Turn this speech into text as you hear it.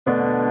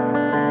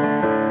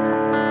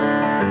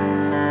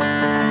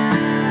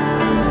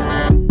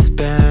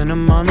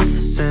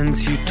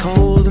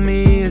told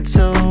me it's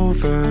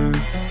over.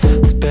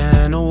 It's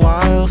been a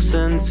while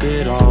since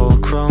it all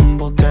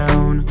crumbled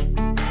down.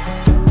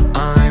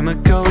 I'm a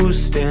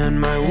ghost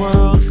and my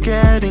world's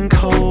getting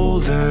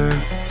colder,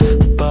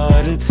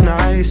 but it's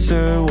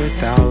nicer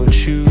without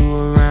you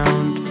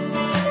around.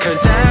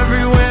 'Cause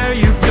everywhere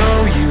you go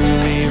you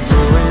leave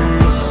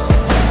ruins,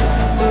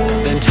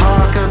 then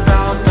talk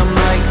about them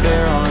like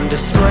they're on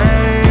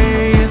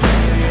display.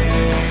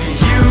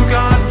 You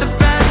got the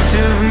best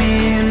of me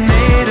and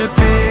made a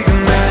big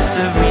mess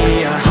of me.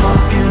 I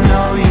hope you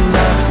know you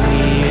left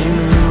me in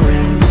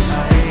ruins.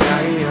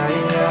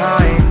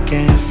 I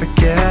can't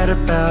forget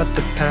about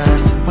the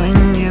past when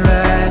you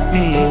let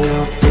me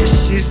know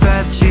issues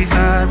that you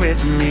had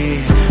with me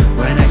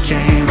when I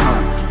came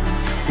home.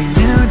 We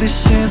knew the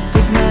ship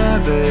would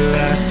never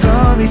last,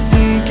 slowly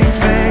sinking,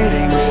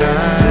 fading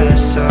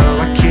fast. So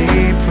I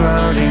keep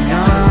floating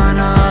on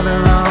all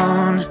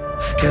alone.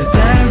 'Cause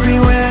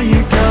everywhere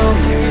you go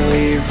you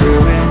leave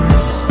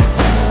ruins,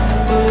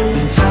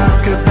 and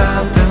talk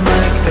about them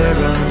like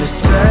they're on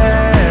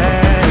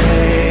display.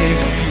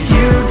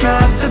 You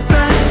got the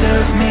best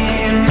of me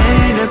and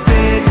made a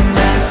big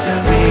mess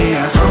of me.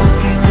 I hope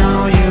you know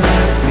you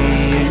left me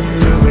in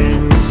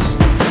ruins.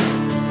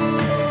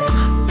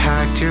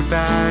 Packed your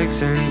bags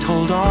and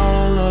told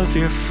all of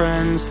your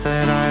friends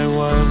that I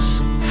was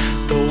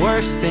the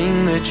worst thing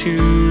that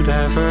you'd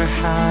ever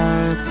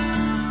had.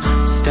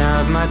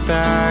 Stabbed my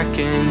back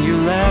and you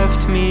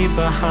left me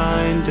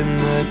behind in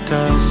the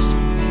dust.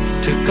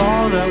 Took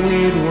all that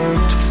we'd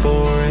worked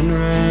for and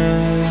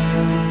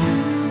ran.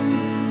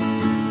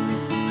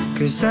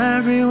 'Cause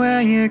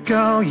everywhere you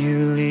go you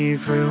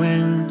leave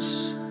ruins,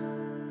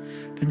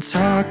 then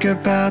talk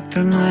about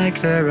them like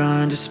they're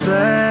on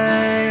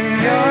display.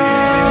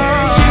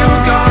 You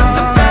got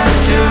the